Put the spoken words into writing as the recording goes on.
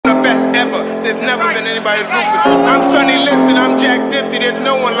than anybody's ruthless. I'm Sonny Liston, I'm Jack Dempsey, there's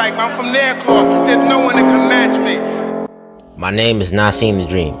no one like me. I'm from Nairclaw, there's no one that can match me. My name is Not Seeing the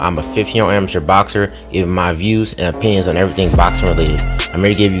Dream. I'm a 15-year-old amateur boxer, giving my views and opinions on everything boxing related. I'm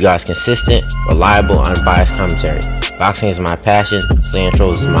here to give you guys consistent, reliable, unbiased commentary. Boxing is my passion, slaying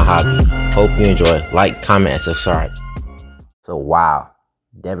trolls is my hobby. Hope you enjoy. Like, comment, and subscribe. So wow,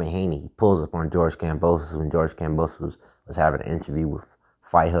 Devin Haney pulls up on George Kambosos when George Kambosos was having an interview with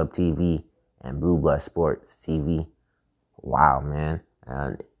Fight Hub TV and Blue Blood Sports TV. Wow, man.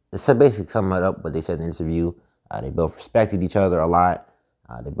 And so basically sum it up what they said in the interview. They both respected each other a lot.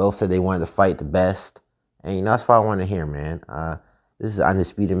 They both said they wanted to fight the best. And, you know, that's what I want to hear, man. This is an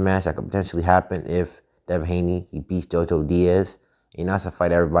undisputed match that could potentially happen if Devin Haney, he beats Jojo Diaz. You know, that's a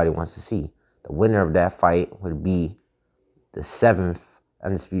fight everybody wants to see. The winner of that fight would be the 7th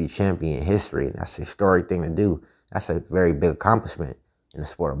undisputed champion in history. And that's a historic thing to do. That's a very big accomplishment in the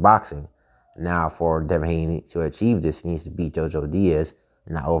sport of boxing. Now, for Devin Haney to achieve this, he needs to beat Jojo Diaz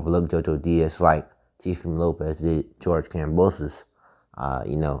and not overlook Jojo Diaz like Teofimo Lopez did George Kambosos.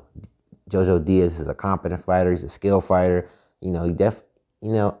 You know, Jojo Diaz is a competent fighter. He's a skilled fighter. You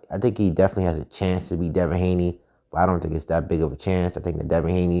know, I think he definitely has a chance to beat Devin Haney, but I don't think it's that big of a chance. I think that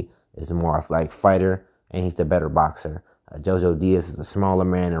Devin Haney is a more athletic fighter, and he's the better boxer. Jojo Diaz is a smaller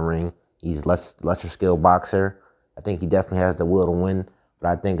man in the ring. He's lesser skilled boxer. I think he definitely has the will to win, but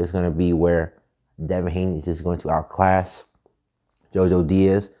I think it's going to be where Devin Haney is just going to outclass Jojo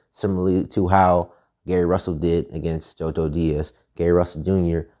Diaz, similarly to how Gary Russell did against Jojo Diaz. Gary Russell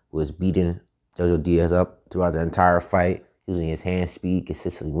Jr. was beating Jojo Diaz up throughout the entire fight, using his hand speed,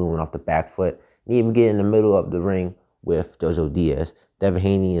 consistently moving off the back foot, and even get in the middle of the ring with Jojo Diaz. Devin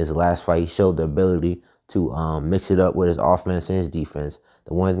Haney, in his last fight, he showed the ability to mix it up with his offense and his defense.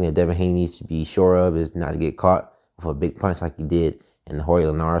 The one thing that Devin Haney needs to be sure of is not to get caught with a big punch like he did in the Jorge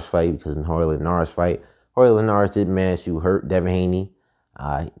Linares fight, because in the Jorge Linares fight, Jorge Linares did manage to hurt Devin Haney.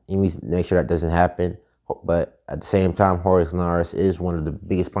 He needs to make sure that doesn't happen. But at the same time, Jorge Linares is one of the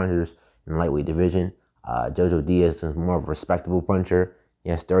biggest punchers in the lightweight division. Jojo Diaz is more of a respectable puncher. He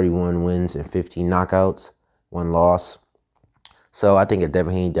has 31 wins and 15 knockouts, 1 loss. So I think that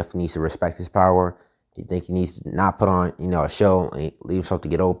Devin Haney definitely needs to respect his power. I think he needs to not put on, you know, a show and leave himself to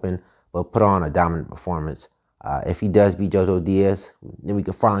get open, but put on a dominant performance. If he does beat Jojo Diaz, then we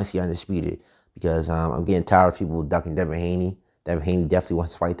can finally see Undisputed, because I'm getting tired of people ducking Devin Haney. Devin Haney definitely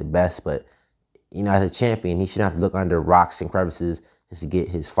wants to fight the best, but, you know, as a champion, he shouldn't have to look under rocks and crevices just to get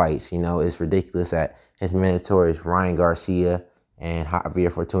his fights. You know, it's ridiculous that his mentors, Ryan Garcia and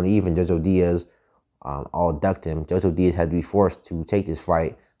Javier Fortuna, even Jojo Diaz, all ducked him. Jojo Diaz had to be forced to take this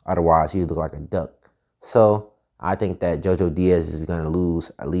fight, otherwise he would look like a duck. So I think that Jojo Diaz is going to lose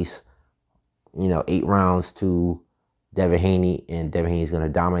at least, you know, 8 rounds to Devin Haney, and Devin Haney is going to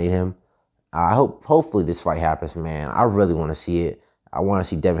dominate him. Hopefully this fight happens, man. I really want to see it. I want to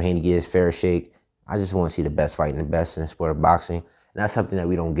see Devin Haney get his fair shake. I just want to see the best fighting the best in the sport of boxing. And that's something that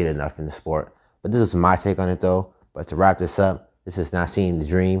we don't get enough in the sport. But this is my take on it, though. But to wrap this up, this is Not Seeing the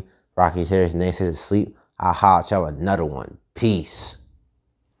Dream. Rocky Harris, name says sleep. I'll holler at y'all another one. Peace.